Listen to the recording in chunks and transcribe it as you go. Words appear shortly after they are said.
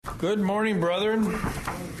Good morning, brethren.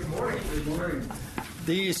 Good morning. Good morning.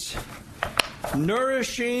 These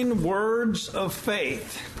nourishing words of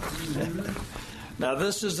faith. Now,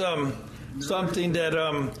 this is something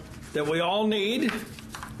that we all need,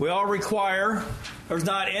 we all require. There's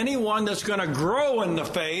not anyone that's going to grow in the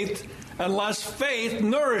faith unless faith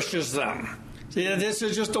nourishes them. See, this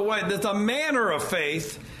is just a way, that's a manner of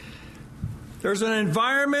faith. There's an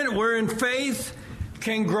environment wherein faith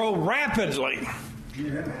can grow rapidly.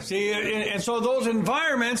 Yeah. See, and so those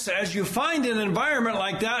environments, as you find an environment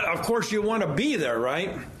like that, of course you want to be there,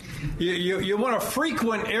 right? You want to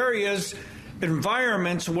frequent areas,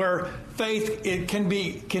 environments where faith can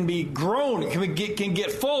be grown, can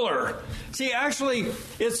get fuller. See, actually,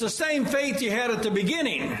 it's the same faith you had at the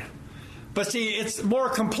beginning, but see, it's more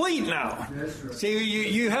complete now. Right. See,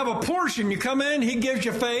 you have a portion. You come in, he gives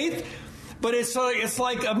you faith, but it's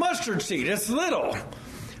like a mustard seed. It's little.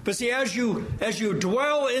 But see, as you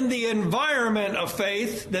dwell in the environment of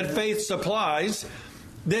faith that faith supplies,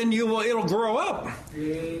 then it'll grow up.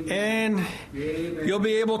 Amen. And you'll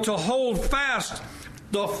be able to hold fast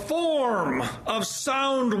the form of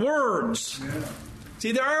sound words. Yeah.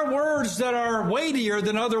 See, there are words that are weightier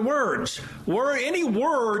than other words. Any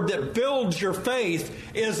word that builds your faith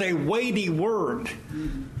is a weighty word,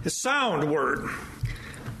 a sound word.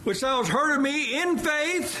 Which thou hast heard of me in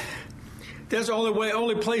faith. That's the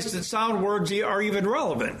only place that sound words are even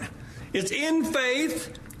relevant. It's in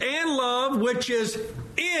faith and love, which is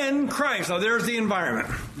in Christ. Now, there's the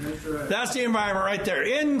environment. That's right. That's the environment right there,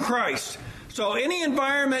 in Christ. So any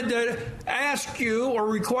environment that asks you or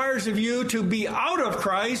requires of you to be out of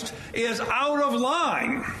Christ is out of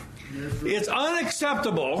line. Right. It's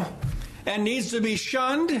unacceptable and needs to be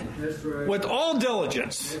shunned with all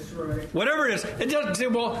diligence. That's right. Whatever it is. It doesn't say,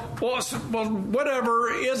 well,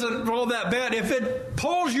 whatever isn't all that bad. If it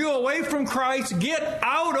pulls you away from Christ, get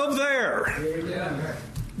out of there. Amen.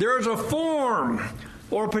 There's a form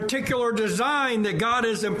or particular design that God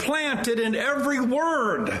has implanted in every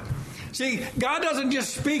word. See, God doesn't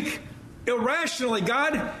just speak irrationally.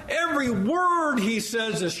 God, every word he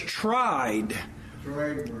says is tried.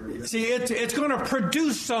 See, it's going to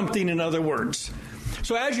produce something, in other words.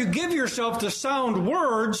 So as you give yourself to sound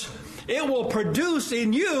words, it will produce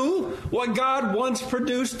in you what God once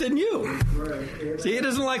produced in you. Right. See, it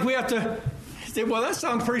isn't like we have to say, well, that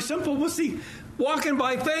sounds pretty simple. Well, see, walking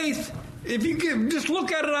by faith, if you just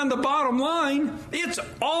look at it on the bottom line, it's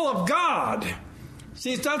all of God.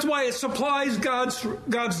 See, that's why it supplies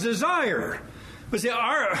God's desire. But see,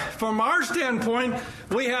 from our standpoint,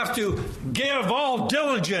 we have to give all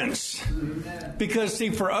diligence. Because, see,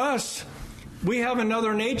 for us, we have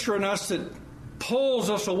another nature in us that pulls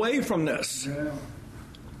us away from this.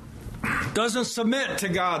 Doesn't submit to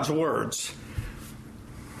God's words.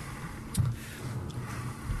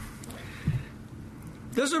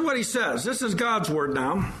 This is what he says. This is God's word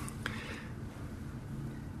now.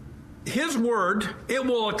 His word, it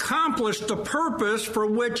will accomplish the purpose for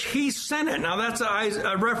which he sent it. Now, that's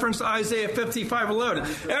a reference to Isaiah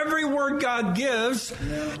 55:11. Every word God gives,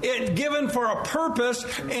 it's given for a purpose,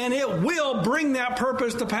 and it will bring that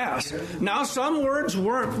purpose to pass. Now, some words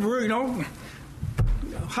weren't,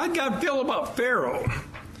 how'd God feel about Pharaoh?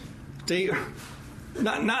 See,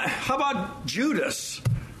 how about Judas?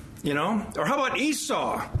 Or how about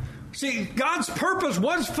Esau? See, God's purpose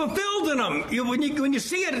was fulfilled in them. When you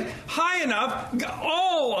see it high enough,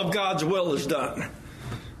 all of God's will is done.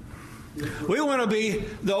 We want to be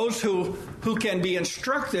those who can be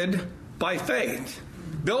instructed by faith,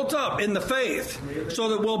 built up in the faith, so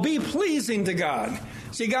that we'll be pleasing to God.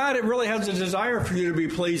 See, God, it really has a desire for you to be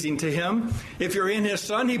pleasing to him. If you're in his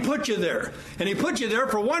Son, he put you there. And he put you there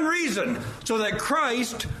for one reason, so that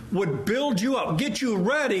Christ would build you up, get you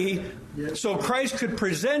ready, so Christ could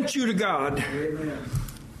present you to God. Amen.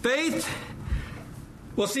 Faith,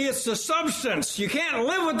 well, see, it's the substance. You can't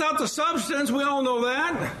live without the substance. We all know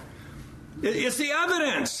that. It's the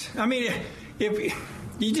evidence. I mean, if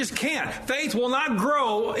you just can't. Faith will not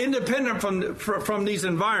grow independent from these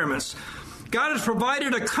environments. God has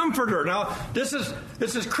provided a comforter. Now, this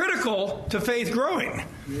is critical to faith growing.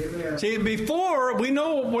 Amen. See, before, we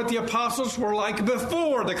know what the apostles were like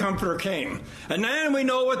before the comforter came. And then we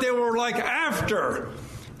know what they were like after.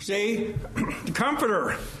 See, the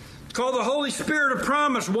comforter. It's called the Holy Spirit of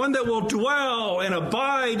promise, one that will dwell and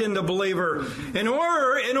abide in the believer in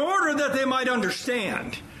order that they might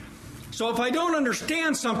understand. So if I don't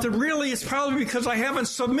understand something, really it's probably because I haven't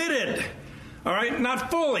submitted. All right,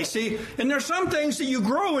 not fully. See, and there's some things that you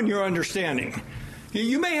grow in your understanding.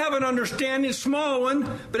 You may have an understanding, small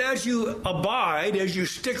one, but as you abide, as you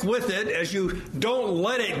stick with it, as you don't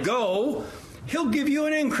let it go, He'll give you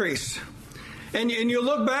an increase. And you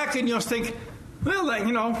look back and you'll think, well,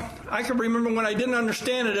 I can remember when I didn't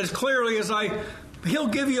understand it as clearly as He'll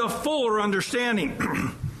give you a fuller understanding.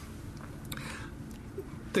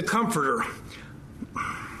 The Comforter.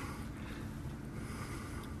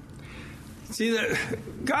 See,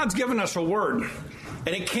 that God's given us a word,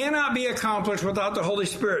 and it cannot be accomplished without the Holy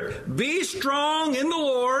Spirit. Be strong in the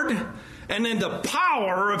Lord and in the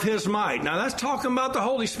power of His might. Now, that's talking about the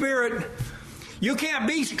Holy Spirit. You can't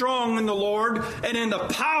be strong in the Lord and in the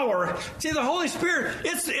power. See, the Holy Spirit,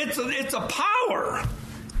 it's a power.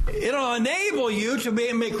 It'll enable you to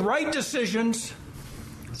make right decisions.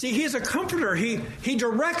 See, He's a comforter. He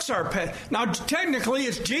directs our path. Now, technically,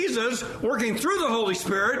 it's Jesus working through the Holy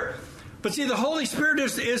Spirit. But see, the Holy Spirit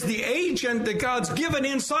is the agent that God's given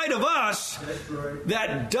inside of us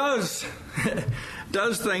that does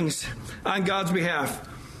things on God's behalf.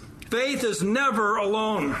 Faith is never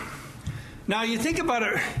alone. Now, you think about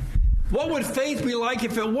it. What would faith be like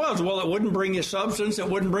if it was? Well, it wouldn't bring you substance. It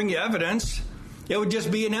wouldn't bring you evidence. It would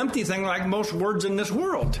just be an empty thing like most words in this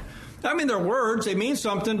world. I mean, they're words. They mean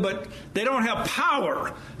something, but they don't have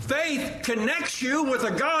power. Faith connects you with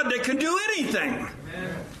a God that can do anything.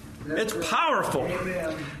 It's powerful.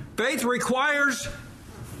 Faith requires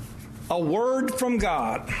a word from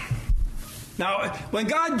God. Now, when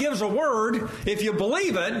God gives a word, if you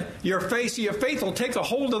believe it, your faith will take a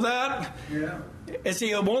hold of that. Yeah. And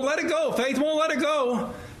see, it won't let it go. Faith won't let it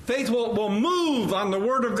go. Faith will move on the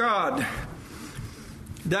word of God.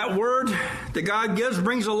 That word that God gives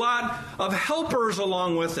brings a lot of helpers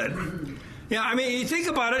along with it. Yeah, I mean, you think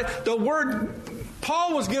about it, the word,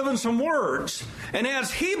 Paul was given some words, and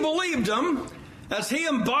as he believed them, as he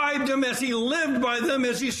imbibed them, as he lived by them,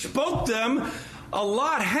 as he spoke them, a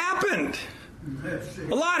lot happened.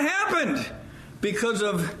 A lot happened because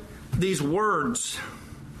of these words.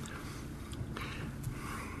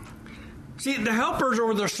 See, the helpers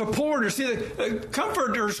or the supporters, see, the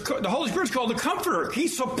comforters, the Holy Spirit's called the Comforter. He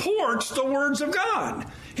supports the words of God.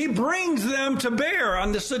 He brings them to bear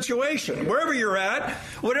on the situation. Wherever you're at,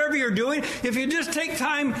 whatever you're doing, if you just take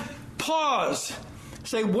time, pause,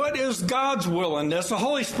 say, what is God's will in this? The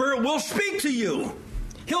Holy Spirit will speak to you.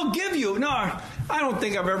 He'll give you. No, I don't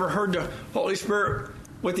think I've ever heard the Holy Spirit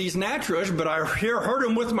with these naturalists, but I've heard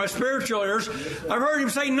him with my spiritual ears. I've heard him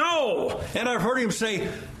say no, and I've heard him say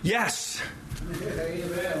yes.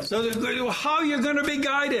 Amen. So how are you going to be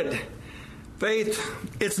guided? Faith,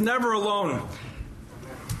 it's never alone.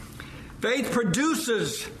 Faith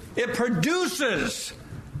produces. It produces.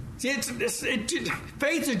 See,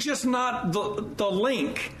 faith is just not the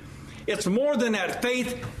link. It's more than that.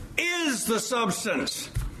 Faith is the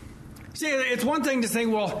substance. See, it's one thing to say,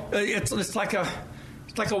 well, it's like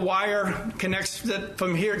a wire connects it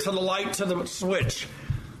from here to the light to the switch.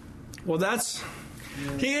 Well,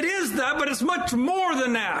 it is that, but it's much more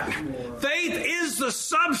than that. Faith is the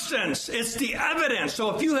substance. It's the evidence.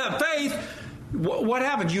 So if you have faith, what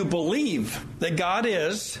happens? You believe that God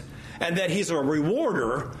is and that He's a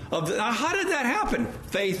rewarder of the. Now, how did that happen?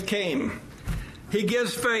 Faith came. He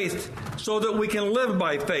gives faith so that we can live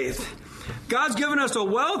by faith. God's given us a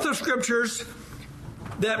wealth of scriptures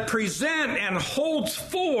that present and holds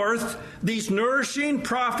forth these nourishing,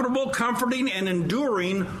 profitable, comforting, and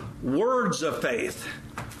enduring words of faith.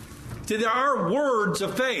 See, there are words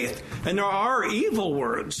of faith, and there are evil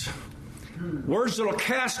words. Words that will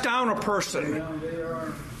cast down a person.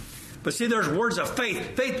 But see, there's words of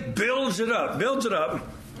faith. Faith builds it up.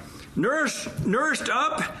 Nourished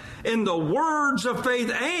up in the words of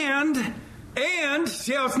faith and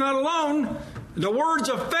see how it's not alone, the words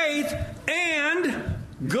of faith and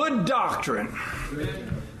good doctrine.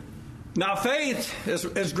 Now, faith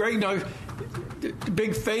is great. Now,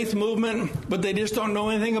 big faith movement, but they just don't know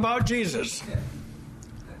anything about Jesus.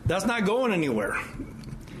 That's not going anywhere.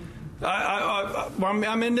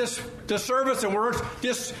 I'm in this service and we're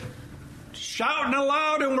just shouting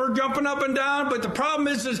aloud and we're jumping up and down, but the problem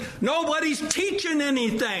is nobody's teaching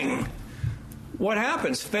anything. What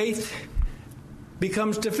happens? Faith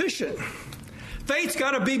becomes deficient. Faith's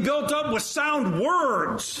got to be built up with sound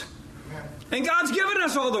words. And God's given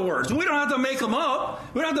us all the words. We don't have to make them up.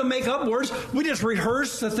 We don't have to make up words. We just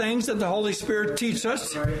rehearse the things that the Holy Spirit teaches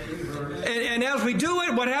us. And as we do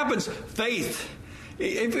it, what happens? Faith.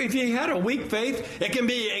 If you had a weak faith, it can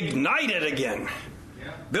be ignited again.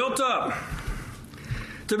 Built up.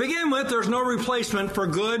 To begin with, there's no replacement for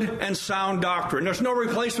good and sound doctrine. There's no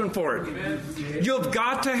replacement for it. You've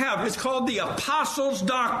got to have. It's called the Apostles'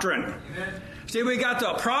 Doctrine. See, we got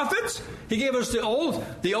the prophets. He gave us the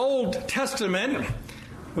Old Testament.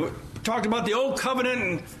 We talked about the Old Covenant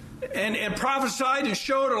and and prophesied and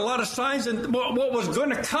showed a lot of signs and what was going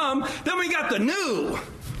to come. Then we got the new.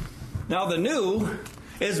 Now the new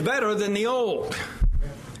is better than the old.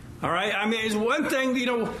 All right? I mean, it's one thing,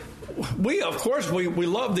 we, of course, we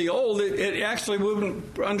love the old. It actually, we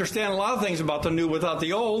wouldn't understand a lot of things about the new without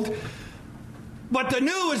the old. But the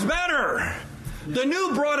new is better. The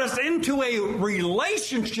new brought us into a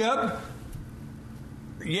relationship,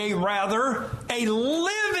 yea, rather, a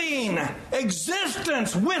living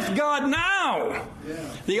existence with God now. Yeah.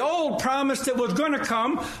 The old promised it was going to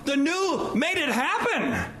come. The new made it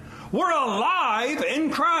happen. We're alive in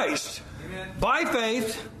Christ. Amen. By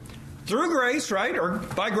faith, through grace, right? Or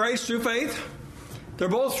by grace through faith. They're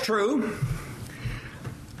both true.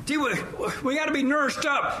 See, we got to be nourished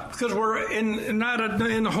up because we're not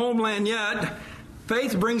in the homeland yet.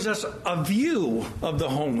 Faith brings us a view of the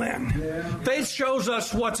homeland. Yeah. Faith shows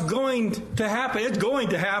us what's going to happen. It's going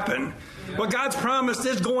to happen. Yeah. What God's promised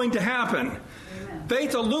is going to happen. Amen.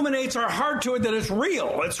 Faith illuminates our heart to it that it's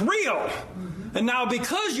real. It's real. Mm-hmm. And now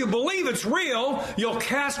because you believe it's real, you'll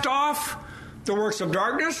cast off the works of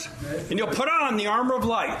darkness and you'll put on the armor of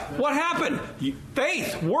light. What happened?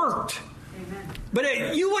 Faith worked. Amen.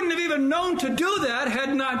 But you wouldn't have even known to do that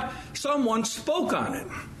had not someone spoke on it.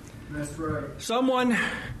 That's right. Someone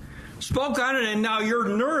spoke on it, and now you're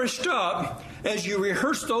nourished up as you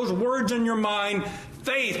rehearse those words in your mind.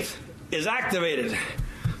 Faith is activated.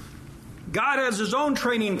 God has his own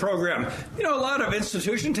training program. A lot of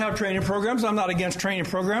institutions have training programs. I'm not against training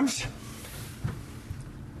programs.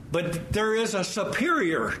 But there is a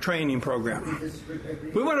superior training program.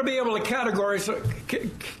 We want to be able to categorize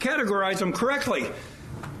them correctly.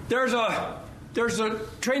 There's a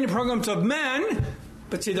training programs of men.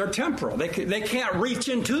 But see, they're temporal. They can't reach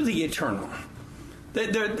into the eternal.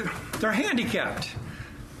 They're handicapped.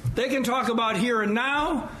 They can talk about here and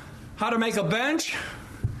now, how to make a bench,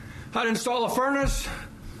 how to install a furnace.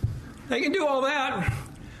 They can do all that,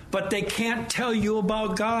 but they can't tell you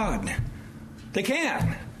about God. They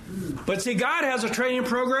can't. But see, God has a training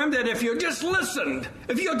program that if you just listened,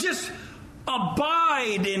 if you just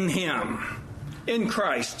abide in him, in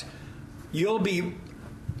Christ, you'll be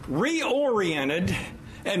reoriented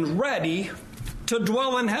and ready to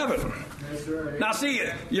dwell in heaven. That's right. Now see,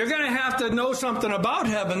 you're going to have to know something about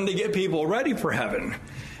heaven to get people ready for heaven.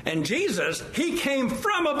 And Jesus, he came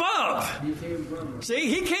from above. He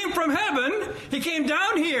came from heaven. He came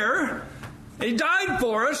down here. He died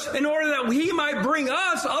for us in order that he might bring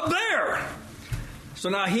us up there. So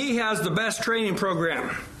now he has the best training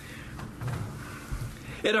program.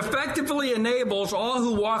 It effectively enables all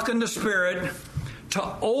who walk in the Spirit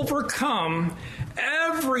to overcome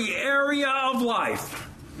every area of life.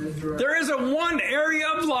 Right. There isn't one area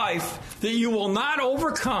of life that you will not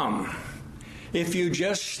overcome if you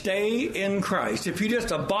just stay in Christ, if you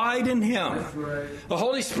just abide in him. Right. The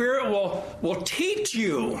Holy Spirit will teach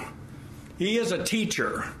you. He is a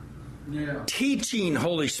teacher. Yeah. Teaching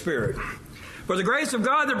Holy Spirit. For the grace of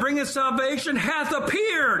God that bringeth salvation hath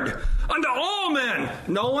appeared unto all men.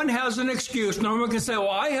 No one has an excuse. No one can say, well,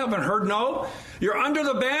 I haven't heard. No. You're under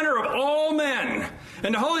the banner of all men.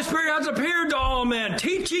 And the Holy Spirit has appeared to all men,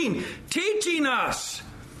 teaching us.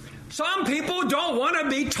 Some people don't want to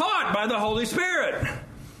be taught by the Holy Spirit.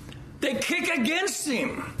 They kick against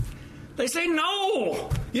him. They say, no,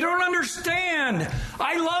 you don't understand.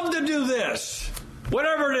 I love to do this,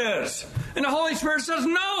 whatever it is. And the Holy Spirit says,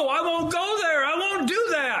 no, I won't go there. I won't do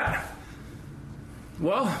that.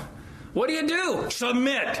 Well, what do?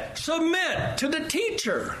 Submit to the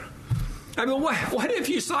teacher. I mean, what if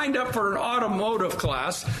you signed up for an automotive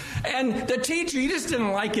class and the teacher, you just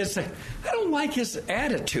didn't like I don't like his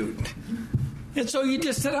attitude. And so you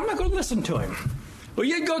just said, I'm not going to listen to him. Well,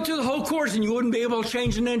 you'd go through the whole course and you wouldn't be able to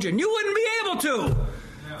change an engine. You wouldn't be able to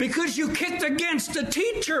because you kicked against the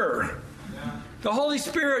teacher. Yeah. The Holy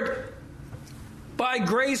Spirit, by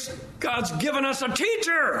grace, God's given us a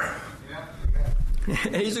teacher. Yeah.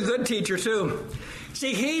 He's a good teacher, too.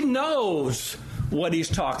 See, he knows what he's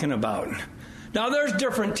talking about. Now, there's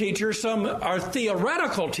different teachers. Some are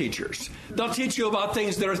theoretical teachers. They'll teach you about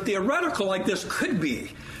things that are theoretical, like this could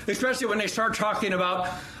be, especially when they start talking about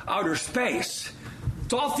outer space.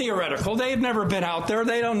 It's all theoretical. They've never been out there.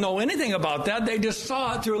 They don't know anything about that. They just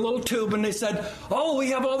saw it through a little tube and they said, oh, we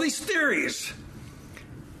have all these theories.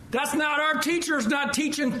 That's not our teacher's not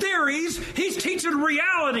teaching theories. He's teaching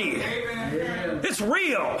reality. Amen. It's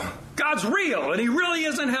real. God's real, and he really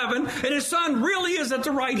is in heaven, and his son really is at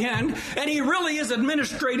the right hand, and he really is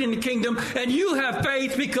administrating the kingdom, and you have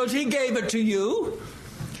faith because he gave it to you.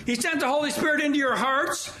 He sent the Holy Spirit into your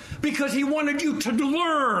hearts because he wanted you to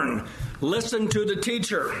learn. Listen to the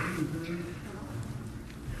teacher.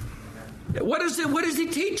 What does he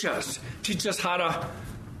teach us? Teach us how to...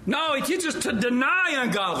 No, he teaches us to deny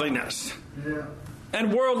ungodliness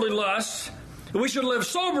and worldly lusts. We should live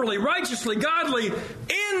soberly, righteously, godly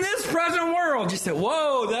in this present world. You say,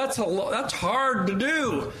 whoa, that's hard to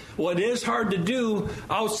do. Well, it is hard to do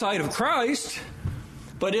outside of Christ.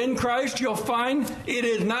 But in Christ, you'll find it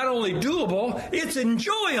is not only doable, it's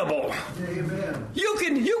enjoyable. Amen. You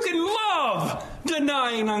can love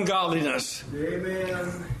denying ungodliness.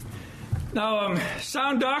 Amen. Now,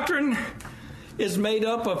 sound doctrine is made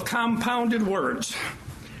up of compounded words.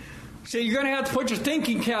 See, you're going to have to put your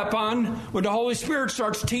thinking cap on when the Holy Spirit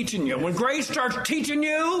starts teaching you. When grace starts teaching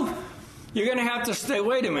you, you're going to have to say,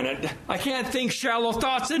 wait a minute, I can't think shallow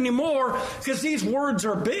thoughts anymore because these words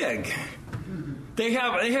are big. They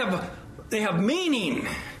have meaning.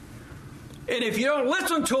 And if you don't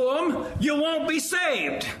listen to them, you won't be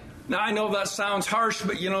saved. Now, I know that sounds harsh,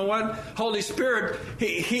 but you know what? Holy Spirit,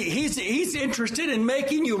 He's interested in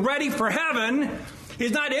making you ready for heaven.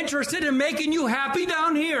 He's not interested in making you happy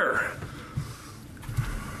down here.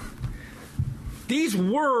 These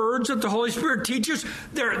words that the Holy Spirit teaches,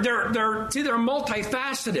 they're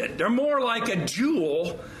multifaceted. They're more like a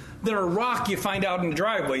jewel than a rock you find out in the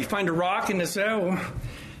driveway. You find a rock and it's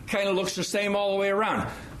kind of looks the same all the way around.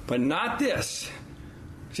 But not this.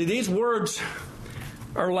 See, these words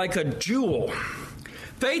are like a jewel.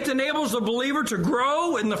 Faith enables the believer to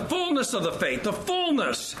grow in the fullness of the faith. The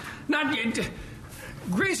fullness.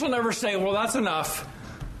 Grace will never say, well, that's enough.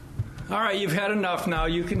 All right, you've had enough now.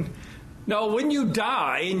 You can... No, when you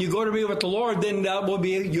die and you go to be with the Lord, then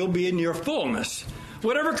you'll be in your fullness.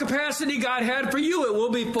 Whatever capacity God had for you, it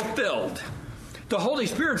will be fulfilled. The Holy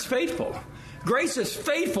Spirit's faithful. Grace is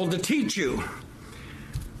faithful to teach you.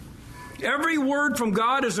 Every word from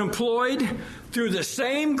God is employed through the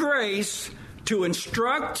same grace to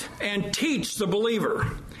instruct and teach the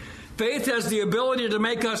believer. Faith has the ability to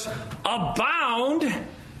make us abound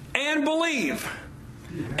and believe.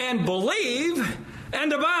 And believe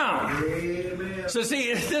and abound. Amen. So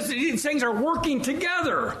see, these things are working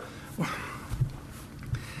together.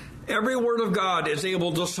 Every word of God is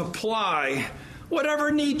able to supply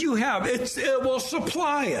whatever need you have. It will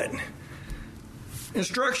supply it.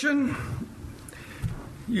 Instruction.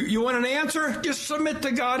 You want an answer? Just submit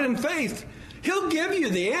to God in faith. He'll give you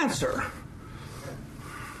the answer.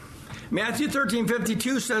 Matthew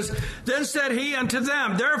 13:52 says, Then said he unto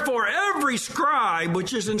them, Therefore every scribe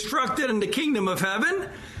which is instructed in the kingdom of heaven.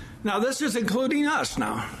 Now this is including us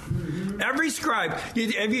now. Mm-hmm. Every scribe.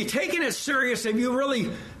 Have you taken it serious? Have you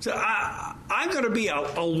really said, I'm going to be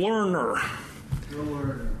a learner?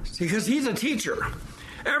 Because he's a teacher.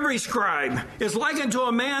 Every scribe is likened to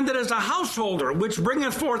a man that is a householder, which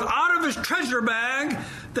bringeth forth out of his treasure bag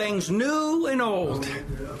things new and old.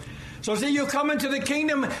 So see, you come into the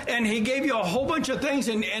kingdom, and he gave you a whole bunch of things,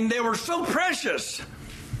 and they were so precious.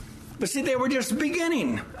 But see, they were just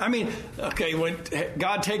beginning. I mean, okay, when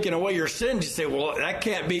God taking away your sins, you say, well, that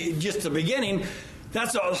can't be just the beginning.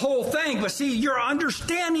 That's the whole thing. But see, your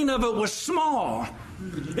understanding of it was small.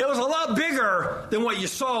 It was a lot bigger than what you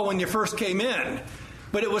saw when you first came in.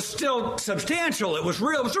 But it was still substantial. It was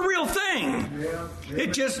real. It was a real thing. Yeah.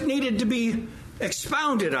 It just needed to be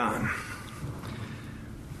expounded on.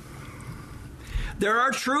 There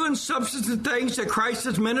are true and substantive things that Christ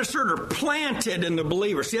has ministered or planted in the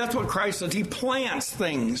believer. See, that's what Christ says. He plants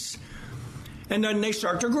things. And then they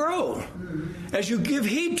start to grow. As you give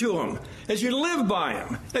heed to them, as you live by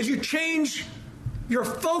them, as you change your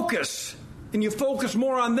focus, and you focus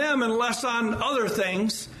more on them and less on other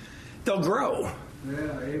things, they'll grow. Yeah,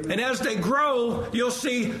 and as they grow, you'll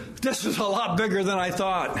see, this is a lot bigger than I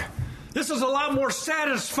thought. This is a lot more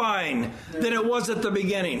satisfying than it was at the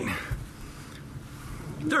beginning.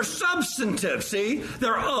 They're substantive, see?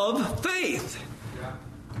 They're of faith.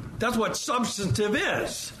 That's what substantive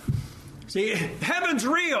is. See, heaven's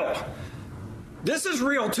real. This is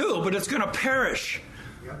real too, but it's going to perish.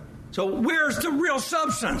 So where's the real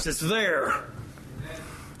substance? It's there.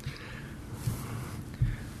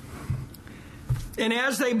 And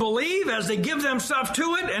as they believe, as they give themselves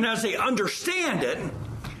to it, and as they understand it,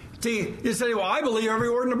 see, you say, well, I believe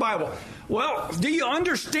every word in the Bible. Well, do you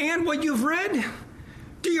understand what you've read?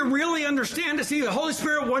 Do you really understand it? See, the Holy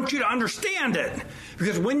Spirit wants you to understand it.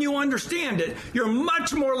 Because when you understand it, you're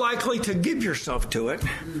much more likely to give yourself to it.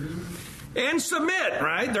 And submit,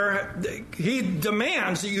 right? He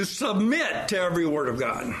demands that you submit to every word of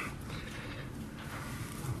God.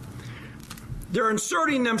 They're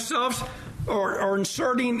inserting themselves or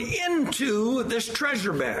inserting into this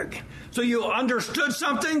treasure bag. So you understood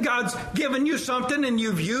something, God's given you something, and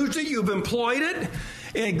you've used it, you've employed it,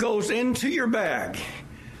 and it goes into your bag.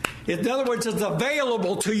 In other words, it's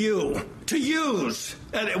available to you to use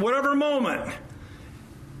at whatever moment.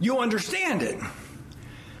 You understand it.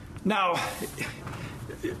 Now,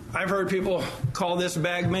 I've heard people call this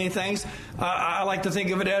bag many things. I like to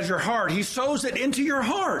think of it as your heart. He sows it into your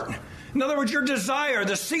heart. In other words, your desire,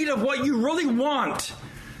 the seed of what you really want.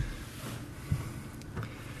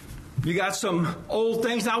 You got some old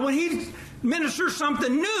things. Now, when he ministers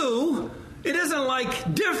something new, it isn't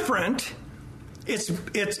like different.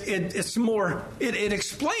 It's more. It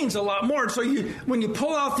explains a lot more. So when you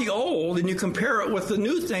pull out the old and you compare it with the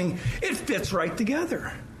new thing, it fits right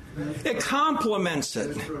together. It complements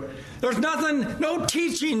it. There's no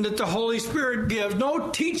teaching that the Holy Spirit gives, no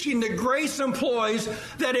teaching that grace employs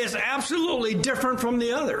that is absolutely different from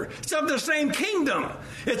the other. It's of the same kingdom.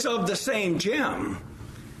 It's of the same gem.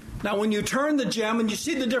 Now, when you turn the gem and you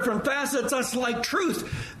see the different facets, that's like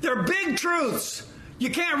truth. They're big truths. You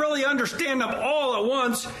can't really understand them all at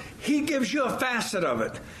once. He gives you a facet of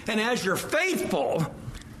it. And as you're faithful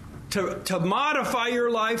to modify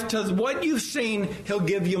your life to what you've seen, he'll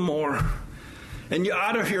give you more. And you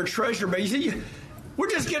out of your treasure base. You see, we're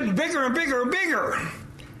just getting bigger and bigger and bigger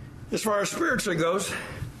as far as spiritually goes.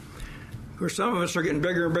 Of course, some of us are getting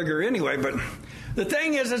bigger and bigger anyway, but the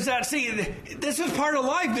thing is that, see, this is part of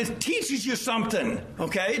life. It teaches you something,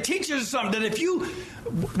 okay? It teaches you something that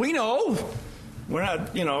we know, we're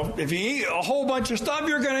not, if you eat a whole bunch of stuff,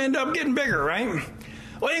 you're going to end up getting bigger, right?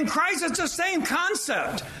 Well, in Christ, it's the same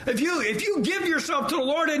concept. If you give yourself to the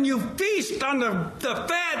Lord and you feast on the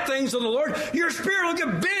fat things of the Lord, your spirit will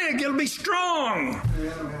get big. It'll be strong.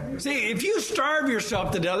 See, if you starve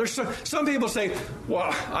yourself to death, some people say,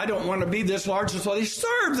 well, I don't want to be this large, so they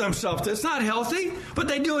starve themselves. It's not healthy, but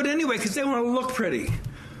they do it anyway because they want to look pretty.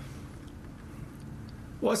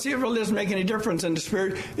 Well, see, it really doesn't make any difference in the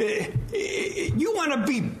spirit. You want to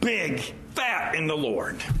be big, fat in the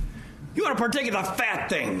Lord. You want to partake of the fat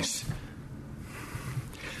things.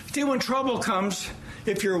 See, when trouble comes,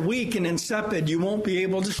 if you're weak and insipid, you won't be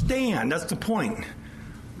able to stand. That's the point.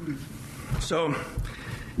 So,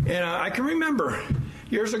 I can remember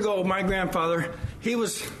years ago, my grandfather, he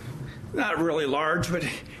was not really large, but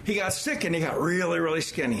he got sick and he got really, really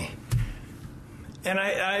skinny. And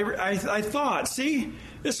I thought, see,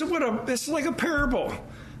 this is like a parable.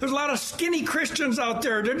 There's a lot of skinny Christians out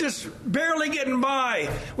there. They're just barely getting by.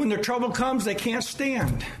 When their trouble comes, they can't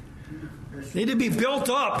stand. They need to be built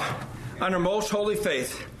up on their most holy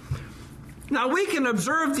faith. Now, we can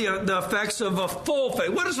observe the effects of a full faith.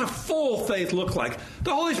 What does a full faith look like?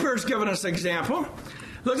 The Holy Spirit's given us an example.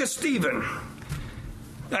 Look at Stephen.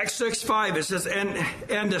 Acts 6:5, it says,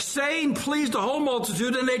 and the saying pleased the whole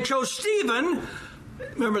multitude, and they chose Stephen.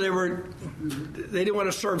 Remember, they didn't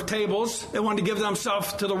want to serve tables. They wanted to give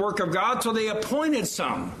themselves to the work of God, so they appointed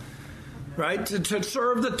some, right, to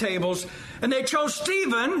serve the tables. And they chose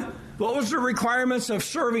Stephen. What was the requirements of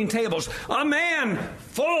serving tables? A man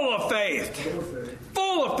full of faith.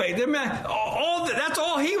 Full of faith. That's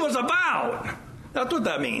all he was about. That's what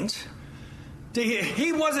that means.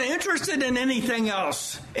 He wasn't interested in anything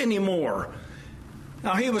else anymore.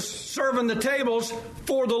 Now, he was serving the tables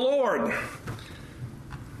for the Lord.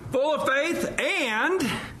 Full of faith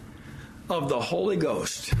and of the Holy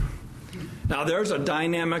Ghost. Now, there's a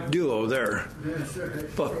dynamic duo there.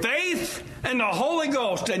 But faith and the Holy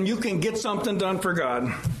Ghost, and you can get something done for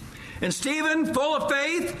God. And Stephen, full of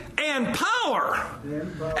faith and power.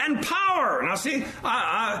 And power. Now, see,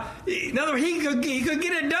 in other words, he could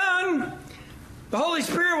get it done. The Holy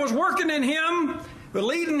Spirit was working in him,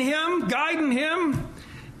 leading him, guiding him.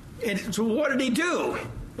 And so what did he do?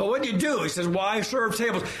 Well, what did he do? He says, why serve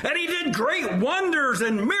tables? And he did great wonders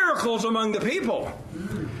and miracles among the people.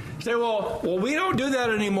 You say, well, we don't do that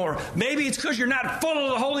anymore. Maybe it's because you're not full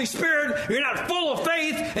of the Holy Spirit, you're not full of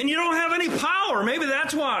faith, and you don't have any power. Maybe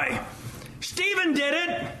that's why. Stephen did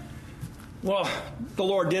it. Well, the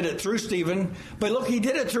Lord did it through Stephen, but look, he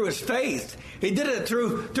did it through his faith. He did it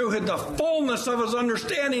through the fullness of his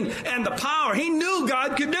understanding and the power. He knew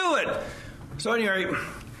God could do it. So anyway,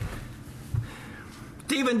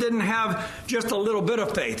 Stephen didn't have just a little bit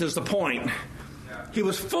of faith, is the point. He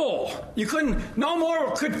was full. No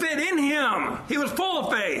more could fit in him. He was full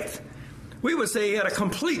of faith. We would say he had a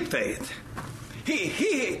complete faith.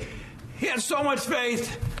 He had so much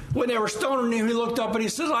faith, when they were stoning him, he looked up and he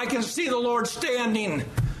says, I can see the Lord standing.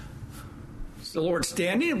 Is the Lord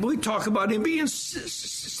standing? We talk about him being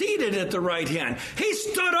seated at the right hand. He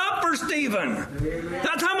stood up for Stephen. Amen.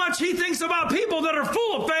 That's how much he thinks about people that are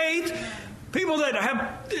full of faith, people that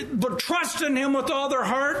have trust in him with all their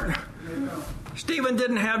heart. Amen. Stephen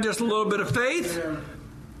didn't have just a little bit of faith. Amen.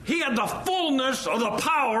 He had the fullness of the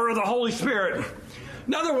power of the Holy Spirit.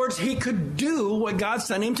 In other words, he could do what God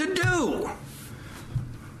sent him to do.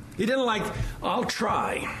 He didn't I'll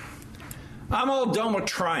try. I'm all done with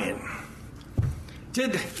trying.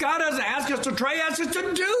 God doesn't ask us to try, He asks us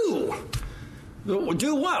to do.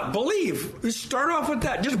 Do what? Believe. Just start off with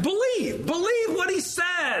that. Just believe. Believe what He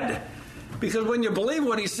said. Because when you believe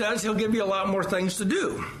what He says, He'll give you a lot more things to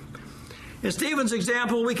do. In Stephen's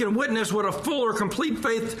example, we can witness what a full or complete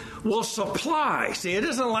faith will supply. See, it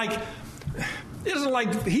isn't like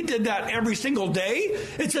he did that every single day.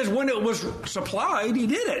 It says when it was supplied, he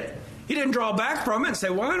did it. He didn't draw back from it and say,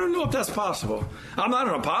 well, I don't know if that's possible. I'm not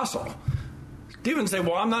an apostle. Stephen said,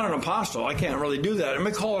 well, I'm not an apostle. I can't really do that. Let me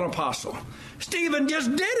call an apostle. Stephen just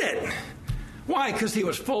did it. Why? Because he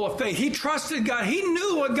was full of faith. He trusted God. He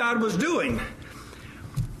knew what God was doing.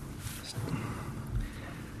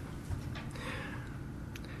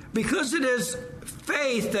 Because it is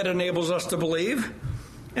faith that enables us to believe,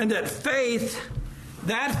 and that faith,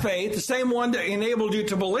 the same one that enabled you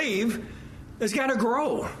to believe, has got to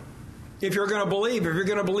grow. If you're going to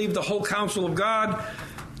believe the whole counsel of God,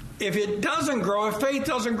 if it doesn't grow, if faith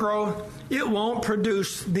doesn't grow, it won't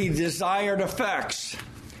produce the desired effects.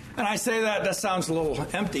 And I say that sounds a little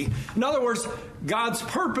empty. In other words, God's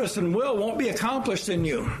purpose and will won't be accomplished in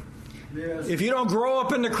you. Yes. If you don't grow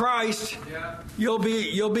up into Christ, you'll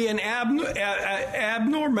be an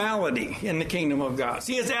abnormality in the kingdom of God.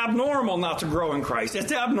 See, it's abnormal not to grow in Christ.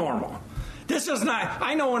 It's abnormal. This is not,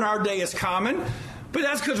 I know in our day it's common, but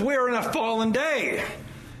that's because we're in a fallen day.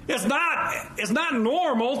 It's not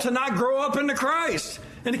normal to not grow up into Christ.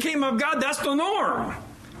 In the kingdom of God, that's the norm.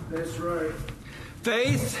 That's right.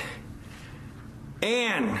 Faith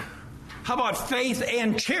and, how about faith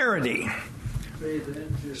and charity? Faith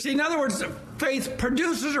and charity. See, in other words, faith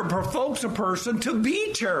produces or provokes a person to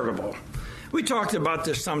be charitable. We talked about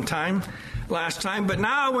this last time, but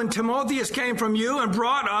now when Timotheus came from you and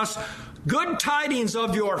brought us good tidings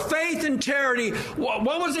of your faith and charity, what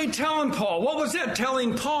was he telling Paul? What was it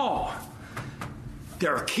telling Paul?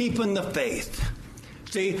 They're keeping the faith.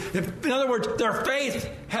 See, in other words, their faith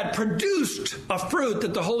had produced a fruit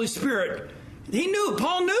that the Holy Spirit,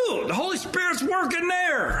 Paul knew, the Holy Spirit's working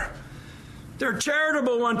there. They're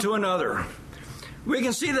charitable one to another. We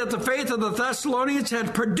can see that the faith of the Thessalonians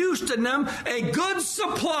had produced in them a good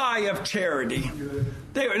supply of charity.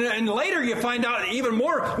 And later you find out even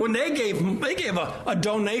more when they gave a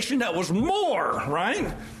donation that was more,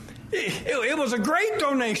 right? It was a great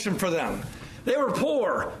donation for them. They were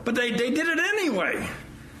poor, but they did it anyway.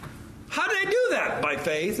 How did they do that? By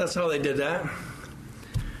faith. That's how they did that.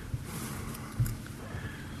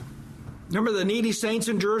 Remember the needy saints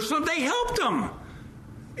in Jerusalem? They helped them,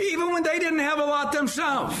 even when they didn't have a lot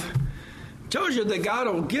themselves. It tells you that God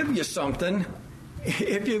will give you something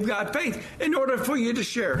if you've got faith in order for you to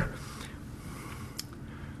share.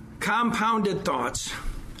 Compounded thoughts.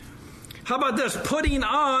 How about this? Putting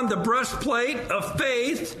on the breastplate of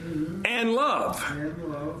faith and love.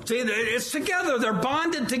 See, it's together. They're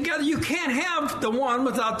bonded together. You can't have the one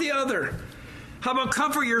without the other. How about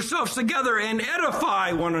comfort yourselves together and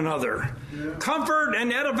edify one another? Yeah. Comfort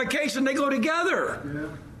and edification, they go together.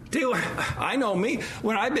 Yeah. I know me.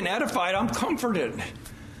 When I've been edified, I'm comforted.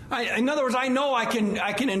 In other words, I know I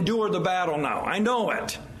can endure the battle now. I know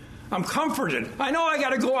it. I'm comforted. I know I got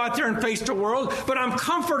to go out there and face the world, but I'm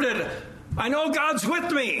comforted. I know God's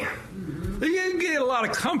with me. Mm-hmm. You get a lot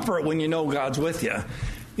of comfort when you know God's with you.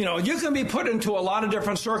 You know, you can be put into a lot of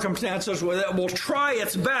different circumstances where it will try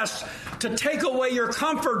its best to take away your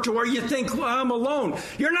comfort to where you think, well, I'm alone.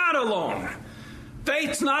 You're not alone.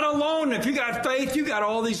 Faith's not alone. If you got faith, you got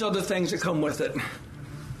all these other things that come with it.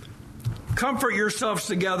 Comfort yourselves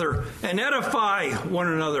together and edify one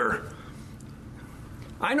another.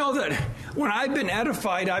 I know that when I've been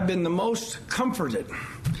edified, I've been the most comforted.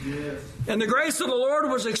 Yes. And the grace of the Lord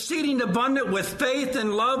was exceeding abundant with faith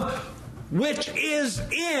and love, which is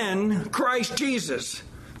in Christ Jesus.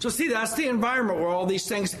 So see, that's the environment where all these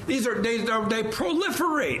things, they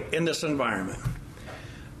proliferate in this environment.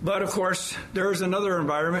 But of course, there's another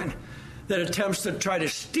environment that attempts to try to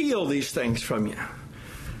steal these things from you.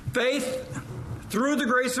 Faith, through the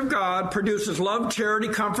grace of God, produces love, charity,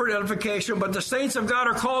 comfort, edification, but the saints of God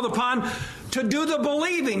are called upon to do the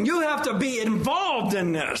believing. You have to be involved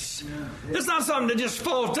in this. Yeah. It's not something that just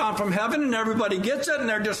falls down from heaven and everybody gets it and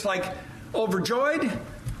they're just like overjoyed.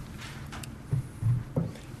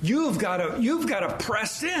 You've got to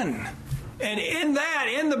press in. And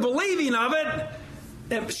in the believing of it,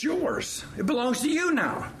 it's yours. It belongs to you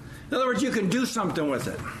now. In other words, you can do something with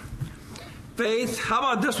it. Faith, how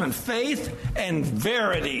about this one? Faith and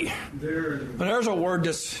verity. Well, there's a word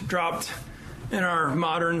that's dropped in our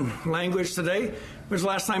modern language today. When was the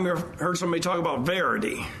last time you heard somebody talk about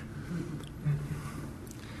verity?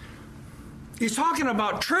 He's talking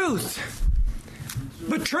about truth.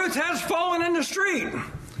 But truth has fallen in the street.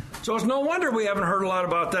 So it's no wonder we haven't heard a lot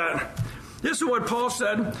about that. This is what Paul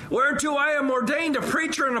said, whereunto I am ordained a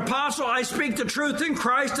preacher and apostle, I speak the truth in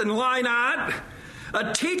Christ and lie not,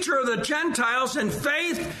 a teacher of the Gentiles in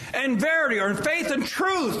faith and verity, or in faith and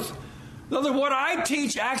truth. In other words, what I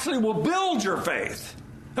teach actually will build your faith.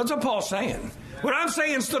 That's what Paul's saying. What I'm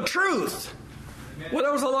saying is the truth. Well,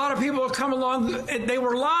 there was a lot of people that come along, they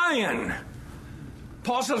were lying.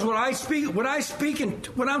 Paul says, when I'm speaking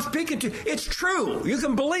to, it's true. You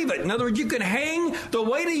can believe it. In other words, you can hang the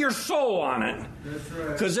weight of your soul on it. That's right.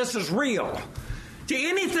 Because this is real. To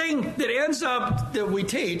anything that ends up, that we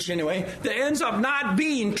teach anyway, that ends up not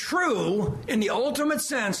being true in the ultimate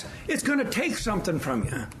sense, it's going to take something from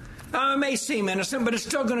you. Now, it may seem innocent, but it's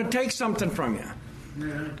still going to take something from you.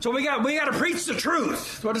 Yeah. So we got to preach the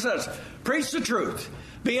truth. That's what it says. Preach the truth.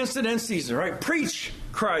 Be instant in season, right? Preach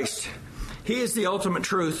Christ. He is the ultimate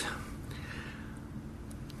truth.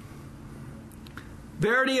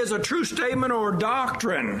 Verity is a true statement or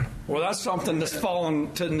doctrine. Well, that's something that's fallen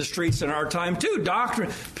in the streets in our time too. Doctrine.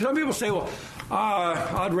 Some people say, well,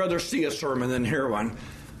 I'd rather see a sermon than hear one.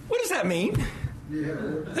 What does that mean? Yeah.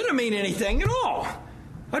 That doesn't mean anything at all.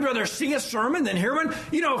 I'd rather see a sermon than hear one.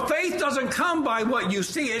 You know, faith doesn't come by what you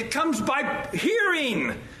see. It comes by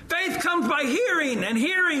hearing. Faith comes by hearing, and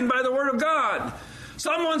hearing by the Word of God.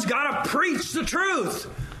 Someone's got to preach the truth.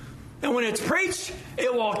 And when it's preached,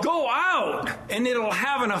 it will go out and it'll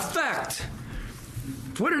have an effect.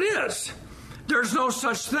 That's what it is. There's no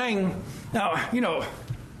such thing. Now, you know,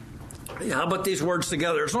 how about these words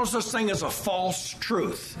together? There's no such thing as a false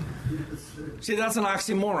truth. See, that's an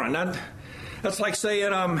oxymoron. That's like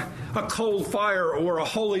saying a cold fire or a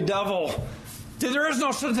holy devil. See, there is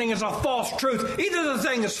no such thing as a false truth. Either the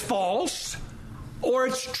thing is false or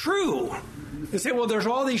it's true. You say, well, there's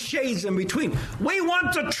all these shades in between. We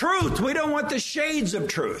want the truth. We don't want the shades of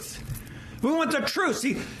truth. We want the truth.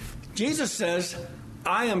 See, Jesus says,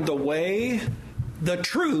 I am the way, the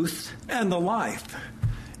truth, and the life.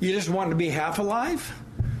 You just want to be half alive?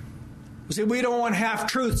 See, we don't want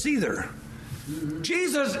half truths either.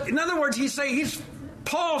 Jesus, in other words,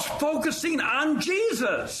 Paul's focusing on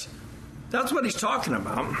Jesus. That's what he's talking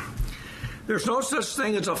about. There's no such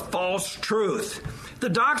thing as a false truth. The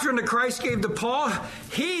doctrine that Christ gave to Paul,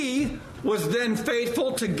 he was then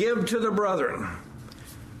faithful to give to the brethren.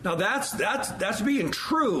 Now that's being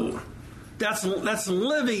true. That's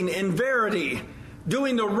living in verity,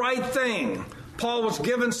 doing the right thing. Paul was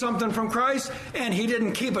given something from Christ, and he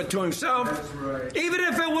didn't keep it to himself. That's right. Even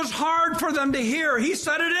if it was hard for them to hear, he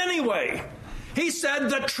said it anyway. He said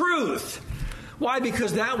the truth. Why?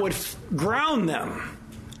 Because that would ground them.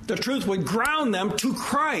 The truth would ground them to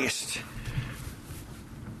Christ.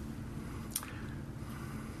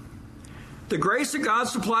 The grace that God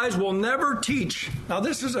supplies will never teach. Now,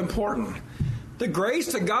 this is important. The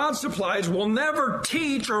grace that God supplies will never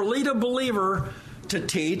teach or lead a believer to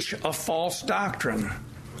teach a false doctrine.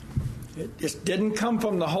 It just didn't come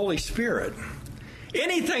from the Holy Spirit.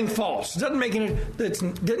 Anything false that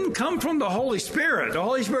didn't come from the Holy Spirit. The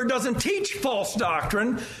Holy Spirit doesn't teach false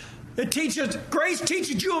doctrine. Grace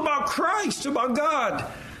teaches you about Christ, about God.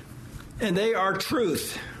 And they are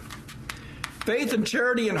truth. Faith and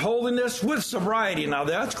charity and holiness with sobriety. Now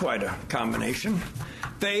that's quite a combination.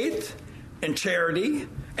 Faith and charity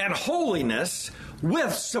and holiness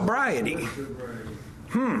with sobriety.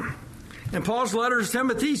 And Paul's letter to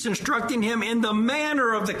Timothy is instructing him in the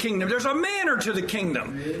manner of the kingdom. There's a manner to the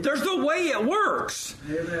kingdom. There's the way it works.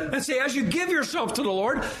 Amen. And see, as you give yourself to the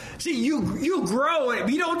Lord, see, you grow.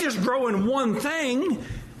 You don't just grow in one thing.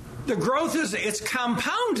 The growth it's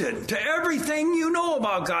compounded to everything you know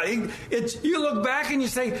about God. You look back and you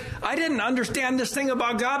say, I didn't understand this thing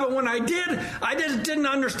about God, but when I just didn't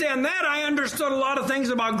understand that. I understood a lot of things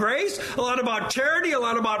about grace, a lot about charity, a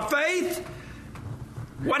lot about faith.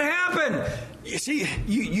 What happened? You see,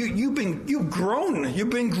 you've grown.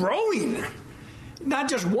 You've been growing. Not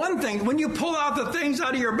just one thing. When you pull out the things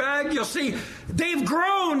out of your bag, you'll see they've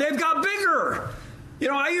grown. They've got bigger. You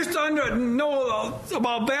know, I used to know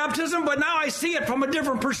about baptism, but now I see it from a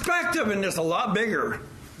different perspective, and it's a lot bigger.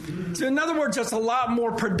 So in other words, it's a lot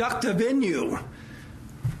more productive in you.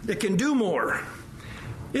 It can do more.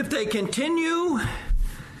 If they continue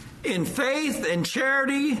in faith and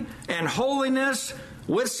charity and holiness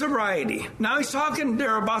with sobriety. Now he's talking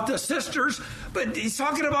there about the sisters, but he's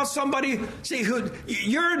talking about somebody, see, who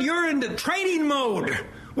you're in the training mode.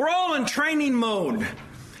 We're all in training mode.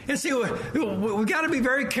 And see, we got to be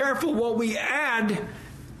very careful what we add.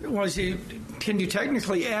 Well, see, can you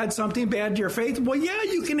technically add something bad to your faith? Well, yeah,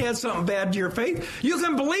 you can add something bad to your faith. You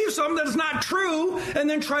can believe something that's not true and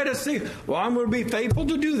then try to say, well, I'm going to be faithful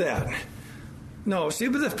to do that. No, see,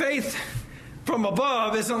 but the faith from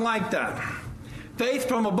above isn't like that. Faith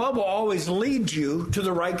from above will always lead you to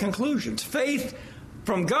the right conclusions. Faith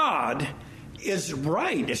from God is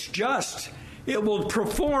right. It's just. It will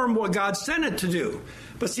perform what God sent it to do.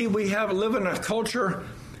 But see, we live in a culture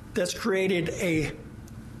that's created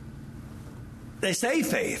they say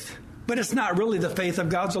faith, but it's not really the faith of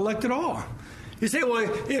God's elect at all. You say, well,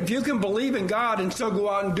 if you can believe in God and still go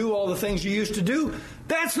out and do all the things you used to do,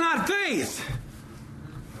 that's not faith.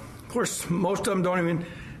 Of course, most of them don't even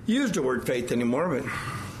use the word faith anymore, but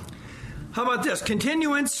how about this?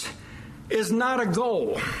 Continuance is not a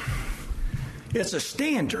goal. It's a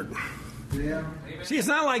standard. Yeah. See, it's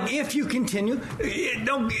not like if you continue.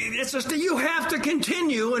 It's just that you have to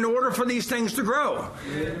continue in order for these things to grow.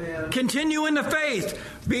 Amen. Continue in the faith,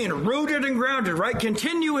 being rooted and grounded, right?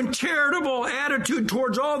 Continue in charitable attitude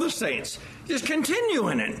towards all the saints. Just continue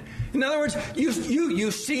in it. In other words,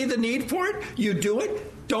 you see the need for it, you do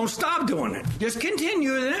it, don't stop doing it. Just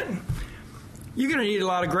continue in it. You're going to need a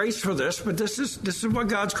lot of grace for this, but this is what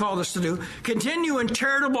God's called us to do. Continue in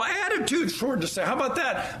charitable attitudes toward the saints. How about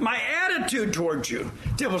that? My attitude towards you.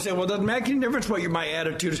 People say, well, it doesn't make any difference what my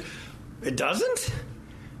attitude is. It doesn't?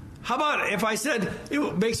 How about if I said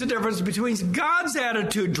it makes a difference between God's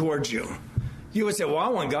attitude towards you? You would say, well, I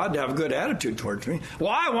want God to have a good attitude towards me.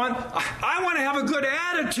 Well, I want to have a good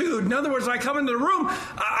attitude. In other words, I come into the room,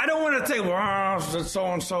 I don't want to say, well, it's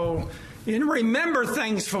so-and-so. You remember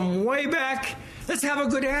things from way back. Let's have a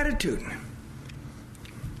good attitude.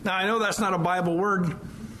 Now, I know that's not a Bible word,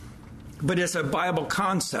 but it's a Bible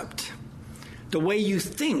concept. The way you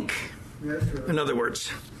think, That's right. in other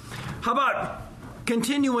words. How about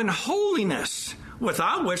continue in holiness,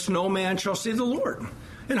 without which no man shall see the Lord?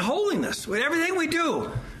 In holiness, with everything we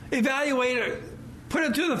do, evaluate it, put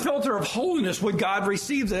it through the filter of holiness. Would God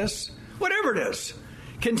receive this? Whatever it is.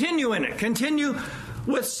 Continue in it. Continue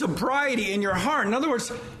with sobriety in your heart. In other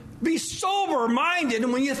words, be sober-minded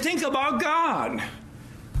when you think about God.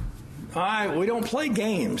 We don't play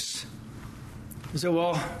games. You say,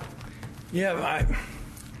 well, yeah,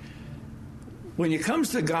 when it comes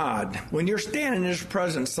to God, when you're standing in His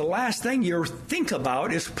presence, the last thing you think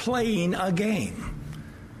about is playing a game.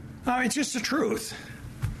 It's just the truth.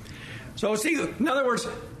 So see, in other words,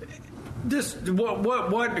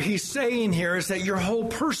 what he's saying here is that your whole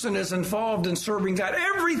person is involved in serving God.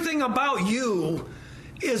 Everything about you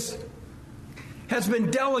has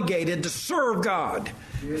been delegated to serve God.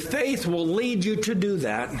 Amen. Faith will lead you to do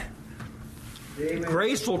that. Amen.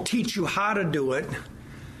 Grace will teach you how to do it.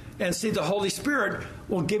 And see, the Holy Spirit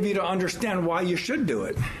will give you to understand why you should do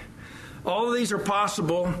it. All of these are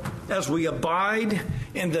possible as we abide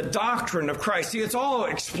in the doctrine of Christ. See, it's all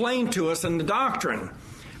explained to us in the doctrine.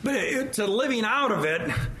 But it's a living out of it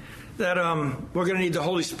that we're going to need the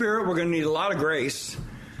Holy Spirit. We're going to need a lot of grace.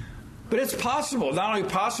 But it's possible. Not only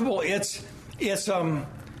possible, it's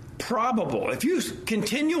probable. If you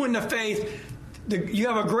continue in the faith, you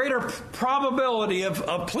have a greater probability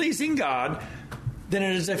of pleasing God than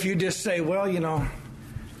it is if you just say, well, you know,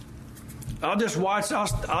 I'll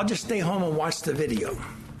just stay home and watch the video.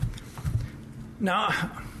 Now,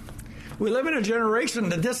 we live in a generation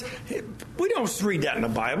that we don't read that in the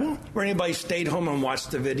Bible, where anybody stayed home and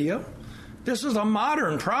watched the video. This is a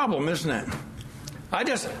modern problem, isn't it?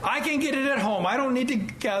 I can get it at home. I don't need to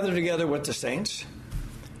gather together with the saints.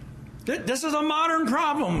 This is a modern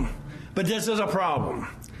problem, but this is a problem.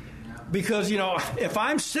 Because, you know, if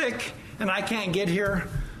I'm sick and I can't get here,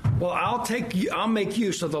 well, I'll make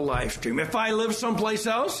use of the live stream. If I live someplace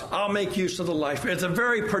else, I'll make use of the live stream. It's a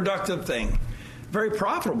very productive thing, very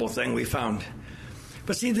profitable thing we found.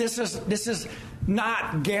 But see, this is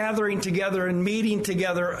not gathering together and meeting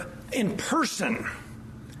together in person.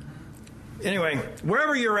 Anyway,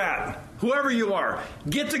 wherever you're at, whoever you are,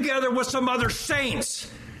 get together with some other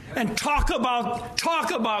saints and talk about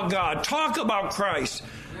God, talk about Christ.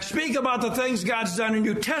 Speak about the things God's done in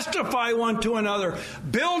you. Testify one to another.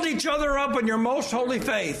 Build each other up in your most holy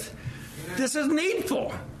faith. This is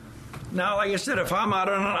needful. Now, like I said, if I'm out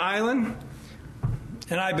on an island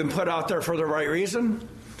and I've been put out there for the right reason,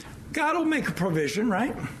 God will make a provision,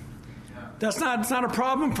 right? It's not a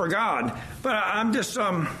problem for God. But I'm just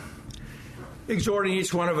exhorting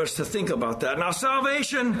each one of us to think about that. Now,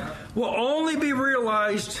 salvation will only be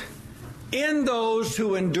realized in those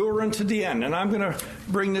who endure unto the end. And I'm going to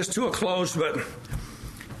bring this to a close, but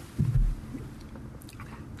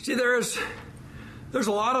see, there's there's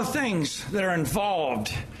a lot of things that are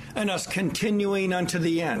involved in us continuing unto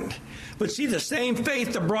the end. But see, the same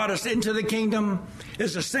faith that brought us into the kingdom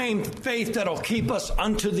is the same faith that'll keep us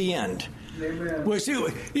unto the end. Amen. We see,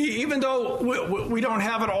 even though we don't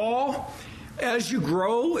have it all, as you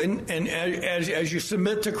grow and as you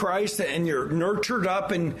submit to Christ and you're nurtured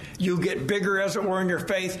up and you get bigger, as it were, in your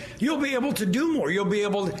faith, you'll be able to do more. You'll be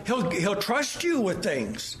able to, he'll trust you with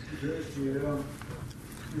things.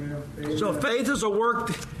 So faith is a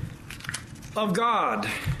work of God,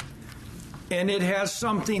 and it has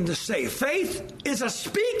something to say. Faith is a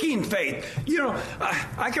speaking faith. You know,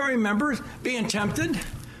 I can remember being tempted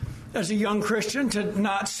as a young Christian to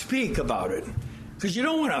not speak about it, because you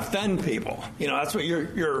don't want to offend people. You know, that's what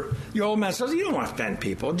your old man says. You don't want to offend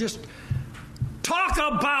people. Just talk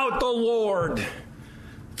about the Lord.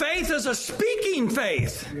 Faith is a speaking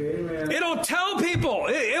faith. Amen. It'll tell people.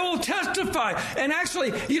 It will testify. And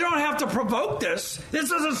actually, you don't have to provoke this. This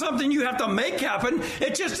isn't something you have to make happen.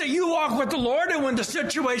 It's just that you walk with the Lord, and when the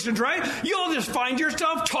situation's right, you'll just find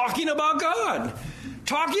yourself talking about God.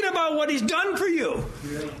 Talking about what He's done for you.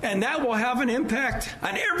 Yeah. And that will have an impact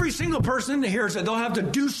on every single person that hears it. They'll have to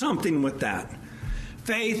do something with that.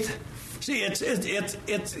 Faith, see,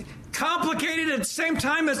 it's complicated. At the same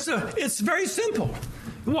time, it's very simple.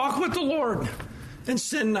 Walk with the Lord and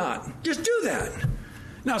sin not. Just do that.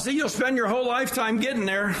 Now, see, you'll spend your whole lifetime getting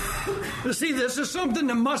there. But see, this is something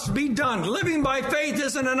that must be done. Living by faith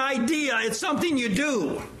isn't an idea. It's something you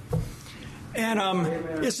do. And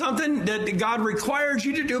it's something that God requires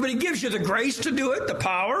you to do, but He gives you the grace to do it, the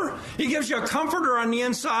power. He gives you a comforter on the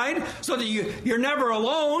inside so that you're never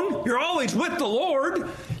alone. You're always with the Lord.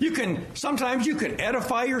 Sometimes you can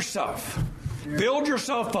edify yourself, build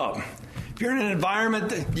yourself up. If you're in an environment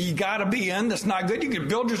that you got to be in that's not good, you can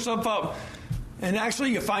build yourself up. And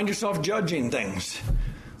actually, you find yourself judging things,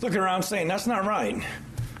 looking around saying, that's not right.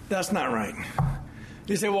 That's not right.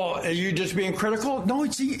 You say, well, are you just being critical? No,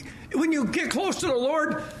 see, when you get close to the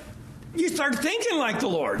Lord, you start thinking like the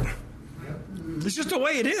Lord. It's just the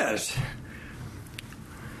way it is.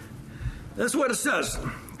 That's what it says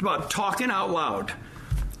about talking out loud.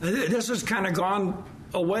 This has kind of gone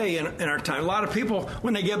away in our time. A lot of people,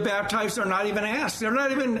 when they get baptized, they're not even asked. They're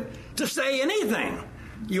not even to say anything.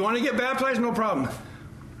 You want to get baptized? No problem.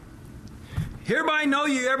 Hereby know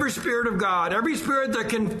you every spirit of God, every spirit that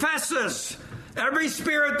confesses. Every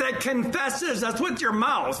spirit that confesses, that's with your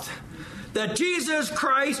mouth, that Jesus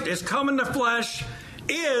Christ is come in the flesh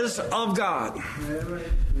is of God.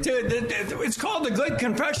 It's called the good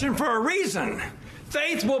confession for a reason.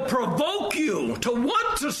 Faith will provoke you to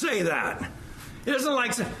want to say that. It isn't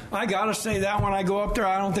like, I got to say that when I go up there.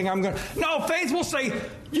 I don't think I'm going to. No, faith will say,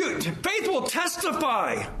 faith will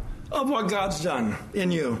testify of what God's done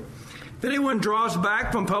in you. If anyone draws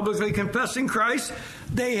back from publicly confessing Christ,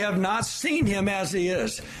 they have not seen Him as He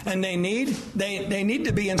is. And they need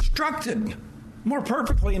to be instructed more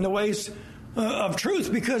perfectly in the ways of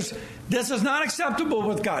truth, because this is not acceptable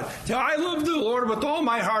with God. So I love the Lord with all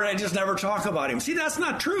my heart. I just never talk about Him. See, that's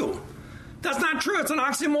not true. That's not true. It's an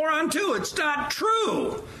oxymoron too. It's not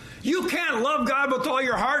true. You can't love God with all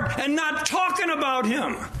your heart and not talking about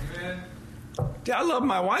Him. Amen. I love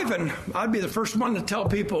my wife, and I'd be the first one to tell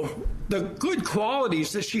people the good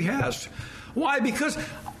qualities that she has. Why? Because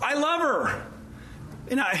I love her.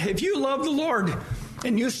 And if you love the Lord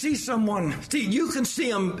and you see someone, you can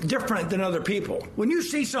see them different than other people. When you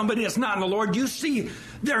see somebody that's not in the Lord, you see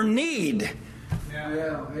their need.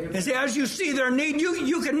 Yeah. And see, as you see their need,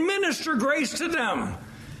 you can minister grace to them.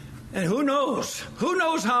 And who knows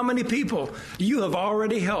how many people you have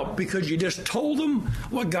already helped because you just told them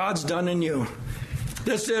what God's done in you.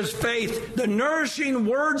 This is faith, the nourishing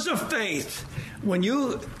words of faith. When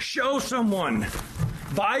you show someone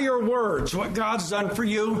by your words what God's done for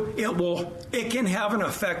you, it can have an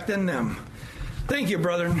effect in them. Thank you,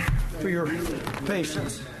 brethren, for your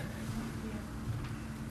patience.